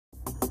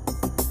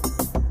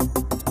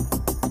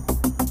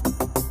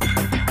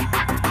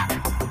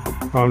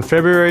On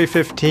February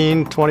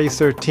 15,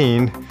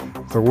 2013,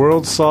 the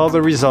world saw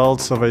the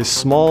results of a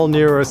small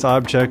near-Earth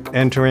object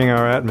entering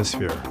our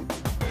atmosphere.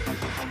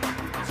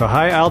 The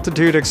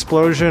high-altitude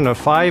explosion of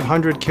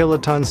 500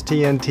 kilotons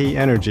TNT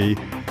energy,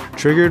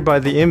 triggered by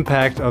the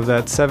impact of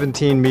that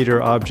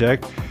 17-meter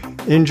object,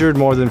 injured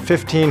more than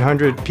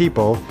 1,500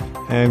 people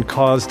and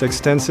caused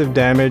extensive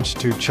damage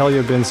to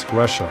Chelyabinsk,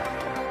 Russia.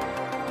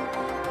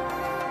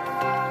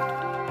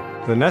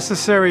 The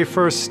necessary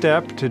first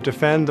step to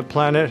defend the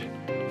planet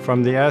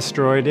from the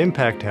asteroid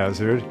impact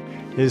hazard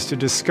is to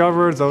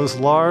discover those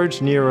large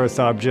near-Earth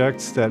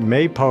objects that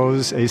may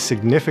pose a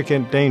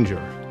significant danger.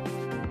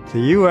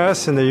 The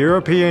US and the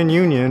European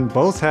Union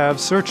both have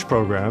search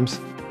programs,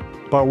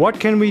 but what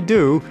can we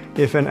do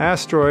if an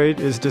asteroid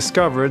is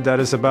discovered that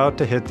is about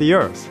to hit the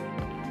Earth?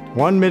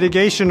 One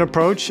mitigation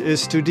approach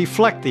is to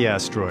deflect the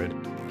asteroid,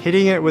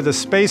 hitting it with a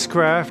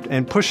spacecraft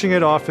and pushing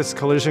it off its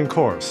collision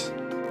course.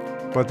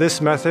 But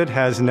this method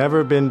has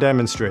never been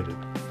demonstrated.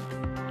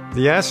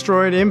 The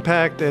Asteroid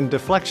Impact and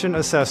Deflection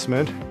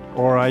Assessment,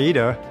 or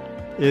AIDA,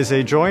 is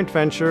a joint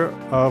venture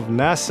of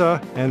NASA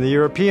and the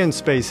European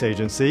Space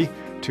Agency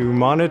to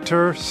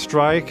monitor,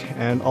 strike,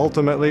 and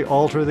ultimately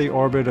alter the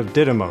orbit of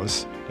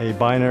Didymos, a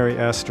binary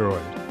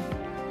asteroid.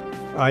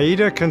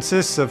 AIDA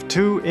consists of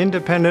two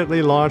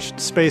independently launched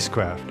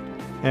spacecraft,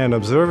 an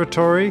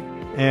observatory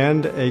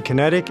and a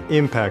kinetic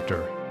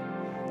impactor.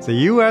 The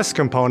US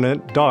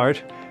component,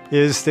 DART,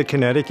 is the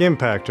kinetic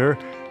impactor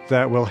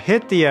that will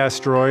hit the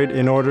asteroid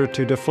in order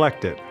to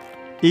deflect it.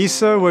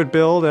 ESA would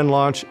build and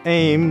launch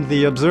AIM,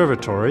 the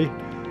observatory,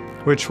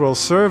 which will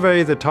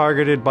survey the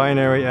targeted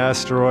binary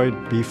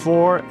asteroid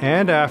before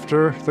and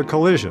after the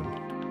collision,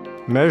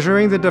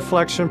 measuring the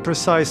deflection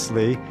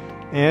precisely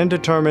and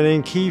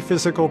determining key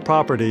physical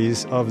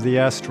properties of the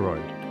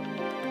asteroid.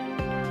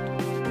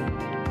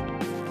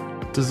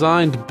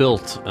 Designed,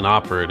 built, and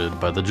operated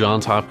by the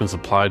Johns Hopkins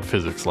Applied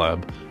Physics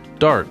Lab,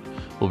 DART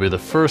will be the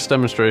first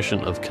demonstration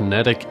of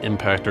kinetic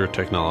impactor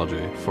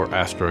technology for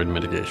asteroid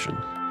mitigation.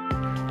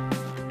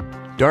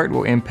 DART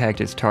will impact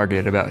its target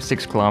at about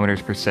 6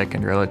 kilometers per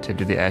second relative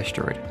to the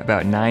asteroid,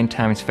 about 9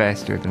 times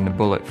faster than the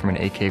bullet from an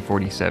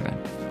AK-47.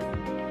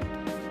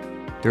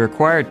 The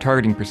required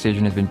targeting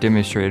precision has been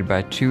demonstrated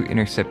by 2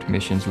 intercept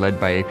missions led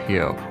by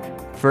APO.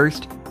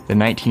 First, the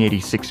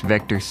 1986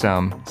 Vector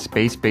SUM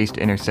space-based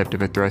intercept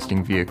of a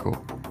thrusting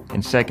vehicle,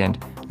 and second,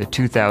 the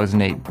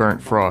 2008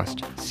 Burnt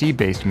Frost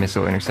sea-based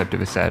missile intercept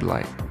of a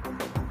satellite.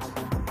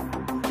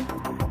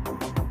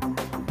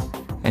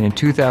 And in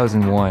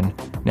 2001,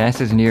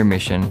 NASA's NEAR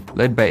mission,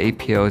 led by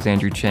APO's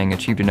Andrew Chang,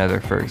 achieved another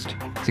first,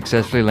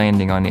 successfully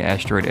landing on the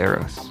asteroid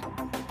Eros.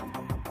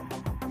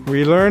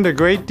 We learned a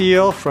great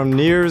deal from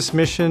NEAR's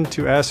mission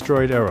to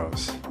asteroid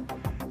Eros.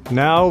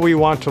 Now we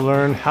want to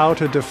learn how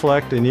to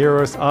deflect a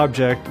near-Earth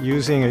object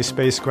using a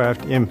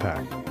spacecraft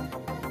impact.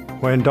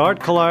 When DART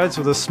collides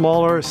with a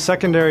smaller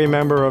secondary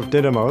member of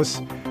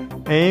Didymos,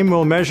 AIM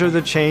will measure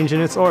the change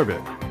in its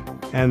orbit,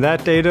 and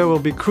that data will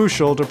be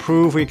crucial to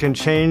prove we can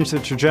change the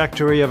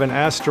trajectory of an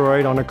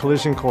asteroid on a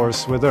collision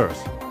course with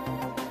Earth.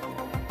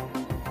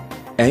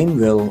 AIM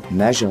will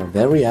measure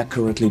very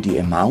accurately the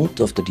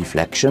amount of the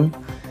deflection,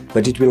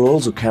 but it will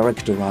also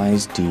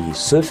characterize the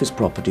surface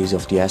properties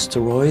of the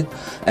asteroid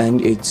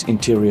and its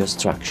interior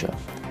structure.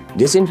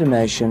 This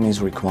information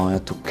is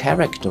required to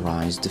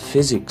characterize the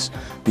physics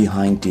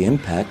behind the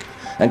impact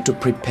and to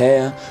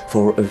prepare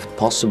for a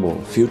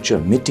possible future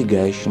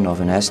mitigation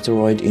of an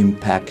asteroid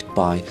impact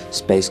by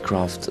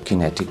spacecraft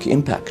kinetic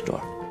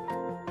impactor.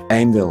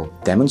 AIM will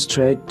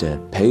demonstrate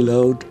the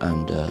payload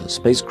and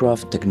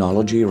spacecraft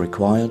technology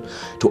required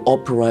to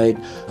operate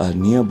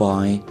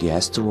nearby the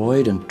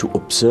asteroid and to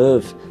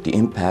observe the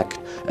impact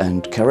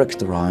and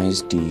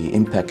characterize the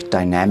impact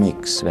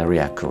dynamics very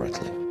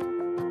accurately.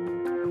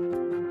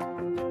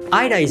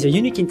 AIDA is a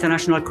unique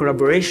international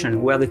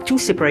collaboration where the 2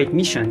 separate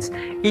missions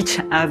each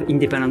have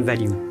independent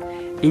value.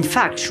 In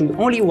fact, should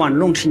only one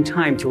launch in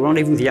time to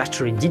rendezvous the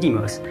asteroid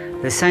Didymos,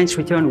 the science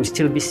return will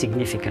still be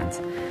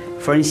significant.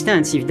 For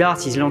instance, if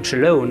DART is launched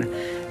alone,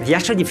 the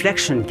asteroid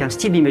deflection can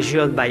still be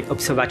measured by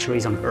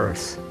observatories on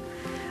Earth.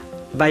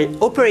 By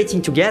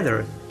operating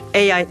together,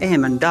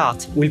 AIM and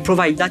DART will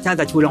provide data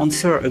that will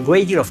answer a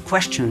great deal of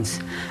questions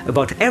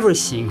about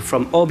everything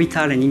from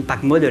orbital and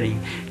impact modeling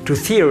to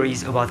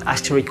theories about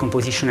asteroid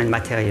composition and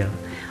material.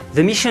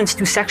 The mission's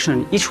 2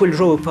 sections each will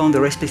draw upon the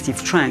respective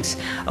strengths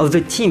of the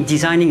team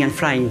designing and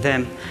flying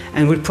them,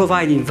 and will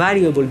provide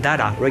invaluable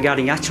data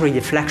regarding asteroid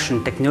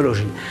deflection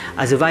technology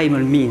as a viable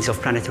means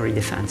of planetary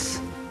defense.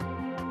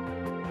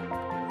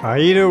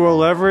 AIDA will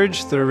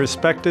leverage the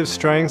respective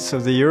strengths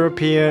of the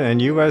European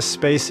and US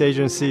space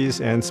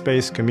agencies and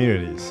space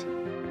communities.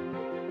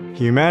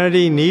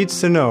 Humanity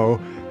needs to know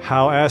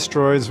how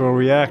asteroids will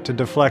react to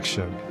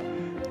deflection.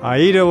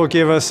 AIDA will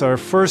give us our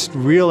first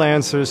real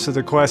answers to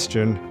the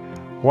question,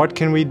 what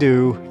can we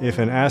do if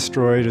an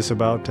asteroid is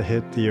about to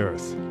hit the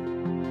Earth?